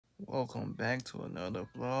Welcome back to another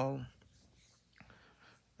vlog.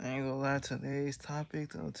 I ain't gonna lie, today's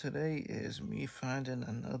topic of today is me finding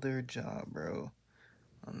another job, bro.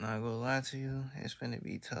 I'm not gonna lie to you, it's gonna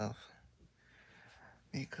be tough.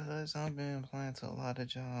 Because I've been applying to a lot of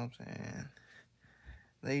jobs and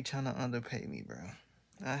they trying to underpay me, bro.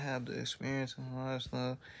 I have the experience and all that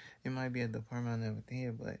stuff. It might be a department I never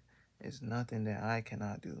did, but it's nothing that I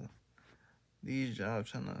cannot do. These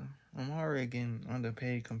jobs I'm already getting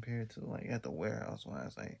underpaid compared to like at the warehouse when I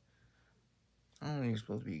was like, I'm only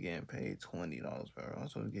supposed to be getting paid $20 per hour. I'm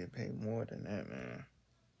supposed to get paid more than that, man.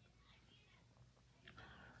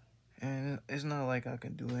 And it's not like I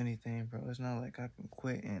can do anything, bro. It's not like I can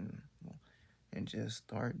quit and just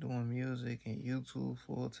start doing music and YouTube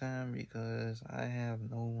full time because I have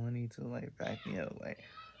no money to like back me up. Like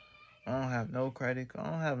I don't have no credit. I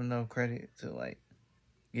don't have enough credit to like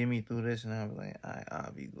get me through this, and I'll be like,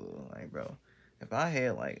 I'll be good. Like, bro, if I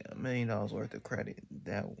had like $1 million worth of credit,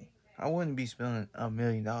 I wouldn't be spending $1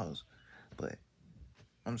 million. But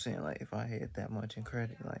I'm saying like if I had that much in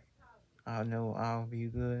credit, like I know I'll be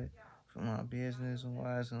good for my business and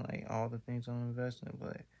wise and like all the things I'm investing.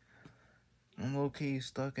 But I'm low key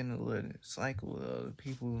stuck in the little cycle of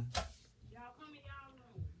people.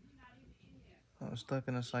 I'm stuck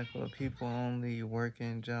in a cycle of people only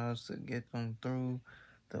working jobs to get them through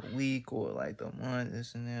the week or like the month,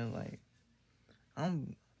 this and that. Like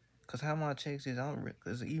I'm, cause how my checks is out.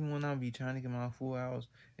 Cause even when I be trying to get my full hours,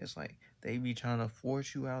 it's like they be trying to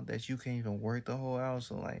force you out that you can't even work the whole hour.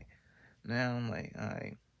 So like now I'm like,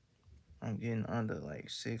 alright, I'm getting under like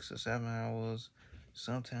 6 or 7 hours,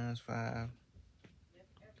 sometimes 5,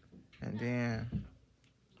 and then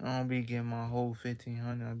I don't be getting my whole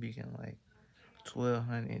 1,500. I be getting like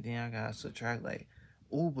 1,200, and then I gotta subtract like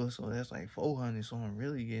Uber, so that's like 400. So I'm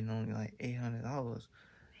really getting only like $800,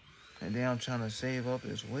 and then I'm trying to save up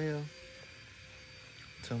as well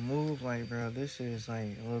to move. Like, bro, this is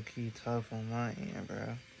like low key tough on my end,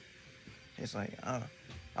 bro. It's like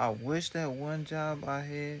I wish that one job I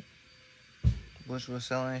had, which was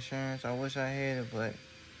selling insurance. I wish I had it, but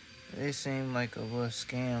it seemed like a little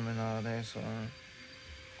scam and all that. So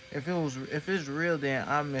if it's real, then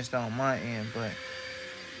I missed out on my end. But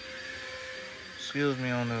excuse me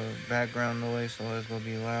on the background noise, so it's gonna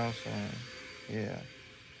be loud. So yeah,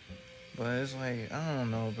 but it's like I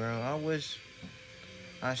don't know, bro. I wish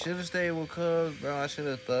I should have stayed with Cubs, bro. I should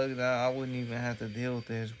have thugged out. I wouldn't even have to deal with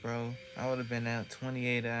this, bro. I would have been at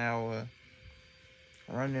 28 an hour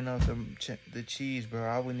running up the cheese, bro.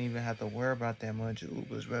 I wouldn't even have to worry about that much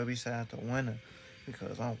Ubers, bro. Besides the winter,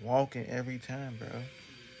 because I'm walking every time, bro.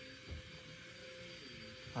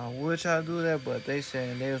 I would try to do that, but they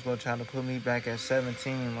said they was gonna try to put me back at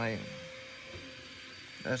 17. Like,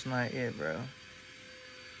 that's not it, bro.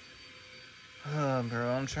 Bro,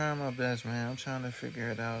 I'm trying my best, man. I'm trying to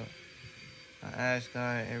figure it out. I ask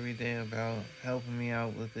God every day about helping me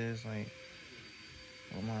out with this, like,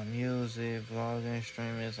 with my music, vlogging,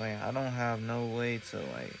 streaming. It's like, I don't have no way to,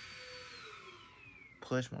 like,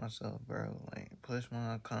 push myself, bro. Like, push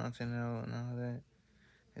my content out and all that.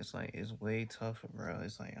 It's like, it's way tougher, bro.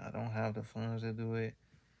 It's like, I don't have the funds to do it.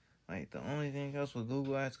 Like, the only thing else with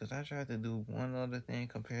Google Ads, because I tried to do one other thing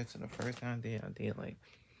compared to the first time I did like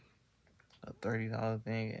a $30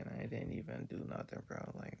 thing, and I didn't even do nothing, bro.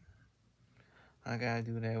 Like, I gotta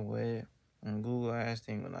do that with on Google Ads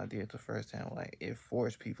thing when I did the first time. Like, it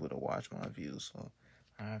forced people to watch my views, so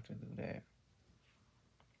I have to do that.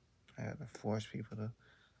 I have to force people to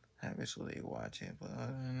have it so they watch it. But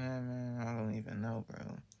other than that, man, I don't even know, bro.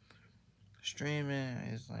 Streaming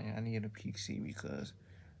is like, I need a PC because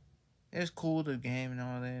it's cool to game and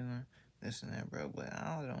all that and this and that, bro. But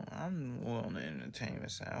I'm more on the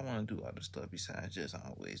entertainment side. I want to do other stuff besides just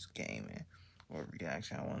always gaming or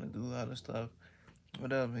reaction. I want to do other stuff,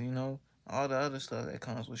 whatever, all the other stuff that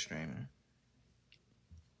comes with streaming.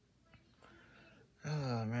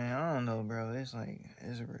 Oh man, I don't know, bro. It's like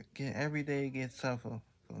every day it gets tougher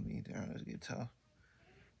for me. It get tough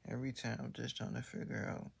every time. I'm just trying to figure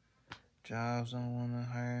out jobs don't want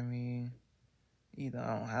to hire me. Either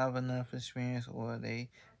I don't have enough experience or they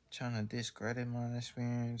trying to discredit my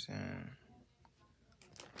experience, and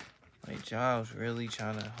like jobs really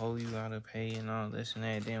trying to hold you out of pay and all this and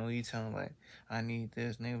that. Then when you tell them like I need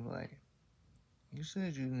this, and they be like, you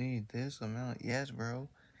said you need this amount. Yes, bro.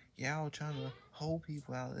 Y'all trying to hold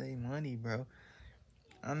people out of their money, bro.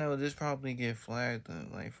 I know this probably get flagged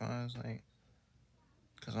like fines, like,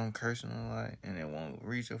 cause I'm cursing a lot and it won't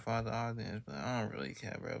reach a father audience, but I don't really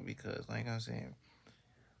care, bro, because like I said,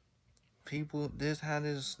 people, this how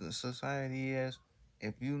this society is.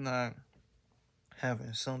 If you not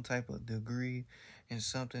having some type of degree and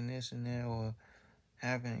something this and that, or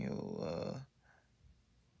having your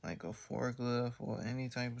like a forklift or any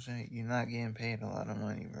type of shit, you're not getting paid a lot of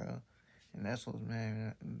money, bro. And that's what's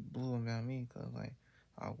mad blue about me, cause like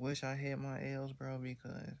I wish I had my L's, bro,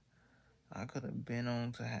 because I could have been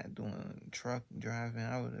on to doing truck driving.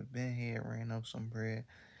 I would have been here, ran up some bread,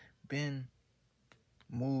 been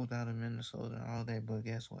moved out of Minnesota and all that. But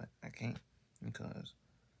guess what? I can't because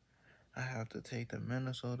I have to take the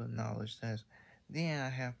Minnesota knowledge test. Then I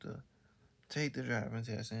have to take the driving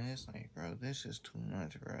test, and it's like, bro, this is too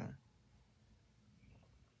much, bro.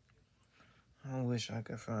 I wish I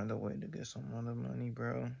could find a way to get some other money,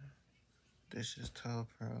 bro. This is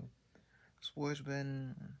tough, bro. Sports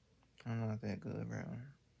betting, I'm not that good, bro.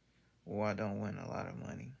 Or I don't win a lot of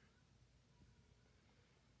money.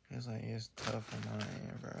 It's like, it's tough on my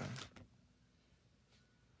end, bro.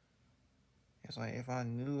 It's like, if I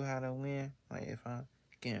knew how to win, like, if I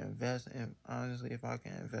can invest in, honestly, if I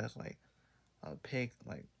can invest, like, a pick,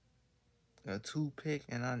 like, a 2 pick,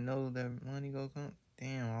 and I know that money go come,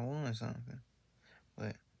 damn, I won something.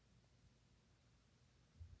 But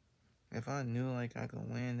if I knew, like, I could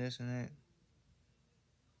win this and that,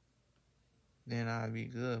 then I'd be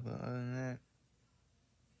good. But other than that,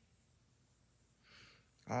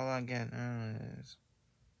 all I got now is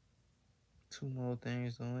 2 more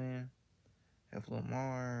things to win. If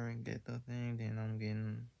Lamar get the thing, then I'm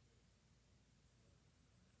getting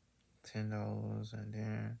 $10, and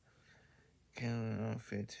then killing on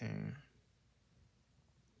 15.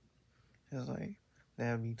 It's like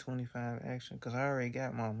that'd be 25 extra, cause I already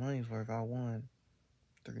got my money's worth. I won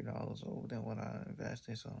 $3 over than what I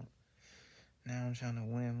invested, so now I'm trying to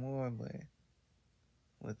win more. But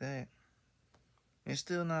with that, it's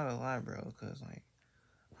still not a lot, bro. Cause like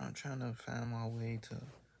I'm trying to find my way to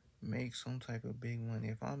make some type of big money.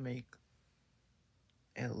 If I make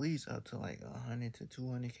at least up to like 100 to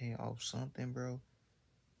 200K off something, bro,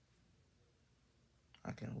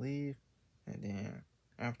 I can leave, and then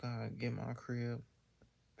after I get my crib,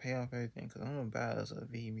 pay off everything, because I'm going to buy us a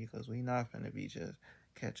V, because we not finna be just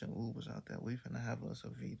catching Ubers out there. We finna have us a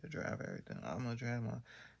V to drive everything. I'm going to drive my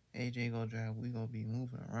AJ go drive. We going to be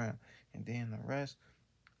moving around. And then the rest,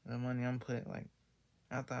 the money I'm put, like,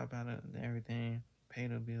 after I buy everything, pay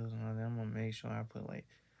the bills and all that, I'm going to make sure I put like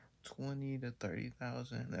 20 to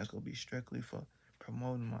 30,000. That's going to be strictly for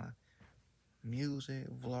promoting my music,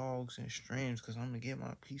 vlogs, and streams, because I'm going to get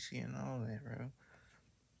my PC and all that, bro.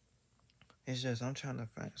 It's just I'm trying to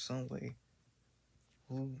find some way.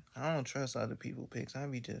 I don't trust other people picks. I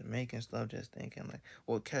be just making stuff, just thinking like,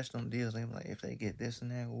 or catch them deals. They be like, if they get this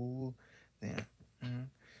and that, ooh, then,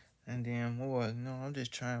 and then more. No, I'm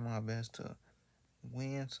just trying my best to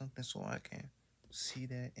win something so I can see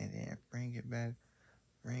that and then bring it back,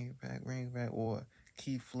 or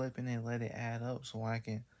keep flipping and let it add up so I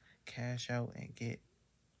can cash out and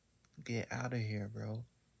get out of here, bro.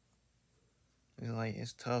 It's like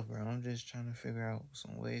it's tough, bro. I'm just trying to figure out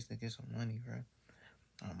some ways to get some money, bro.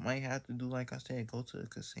 I might have to do like I said, go to the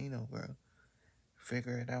casino, bro.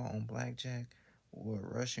 Figure it out on blackjack or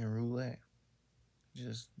Russian roulette.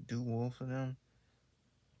 Just do both of them.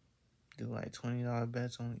 Do like $20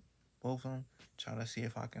 bets on both of them. Try to see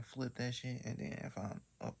if I can flip that shit. And then if I'm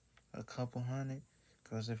up a couple hundred,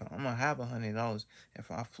 because if I'm gonna have $100, if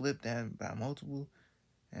I flip that by multiple,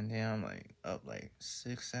 and then I'm like up like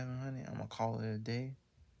 600-700, I'm gonna call it a day.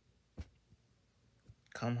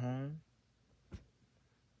 Come home,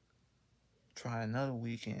 try another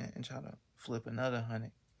weekend, and try to flip another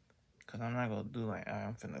 100. Cause I'm not gonna do like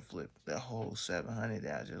I'm finna flip the whole 700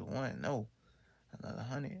 that I just won. No, another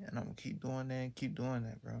 100, and I'm gonna keep doing that and keep doing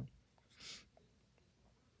that, bro.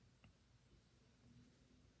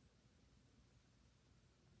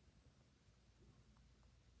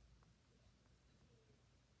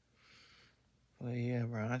 But yeah,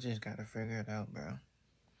 bro, I just gotta figure it out, bro.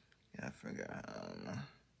 Gotta figure out how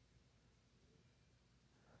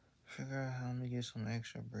I'm gonna get some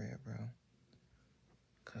extra bread, bro.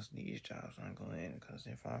 Cause these jobs aren't going in. Cause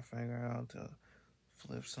if I figure out to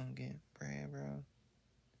flip some get bread, bro.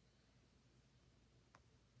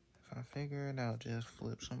 If I figure it out, just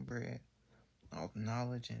flip some bread off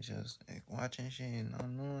knowledge and just like, watching shit and not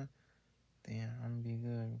knowing, then I'm gonna be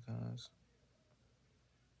good because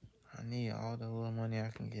I need all the little money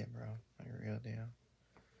I can get, bro. Like real deal.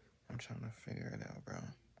 I'm trying to figure it out, bro.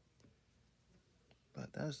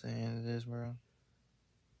 But that's the end of this, bro.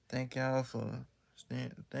 Thank y'all for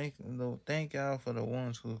thank y'all for the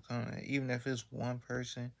ones who come. Even if it's one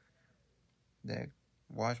person that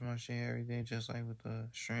watch my shit every day, just like with the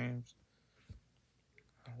streams.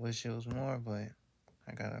 I wish it was more, but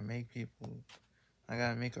I gotta make people. I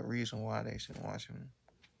gotta make a reason why they should watch me.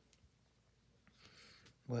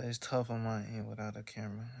 But it's tough on my end without a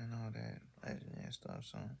camera and all that editing and stuff.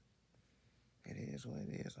 So it is what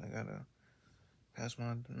it is. I gotta. That's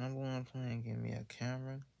my number one plan. Get me a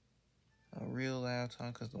camera, a real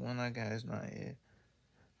laptop, cause the one I got is not it.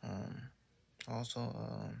 Also,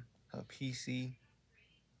 a PC.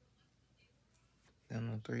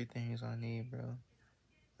 Them the three things I need, bro.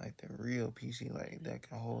 Like the real PC, like that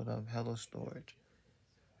can hold up hella storage.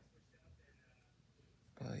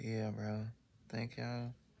 But yeah, bro. Thank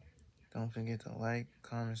y'all. Don't forget to like,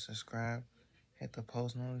 comment, subscribe, hit the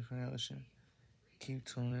post notification. Keep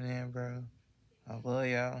tuning in, bro. I love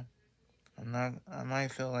y'all. I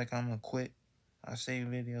might feel like I'm gonna quit. I say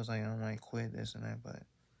videos like I might quit this and that, but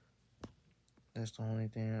that's the only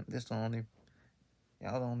thing.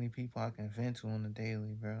 Y'all the only people I can vent to on the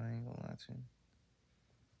daily, bro. I ain't gonna lie to you.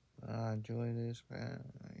 But I enjoy this, bro.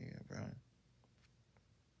 Yeah, bro.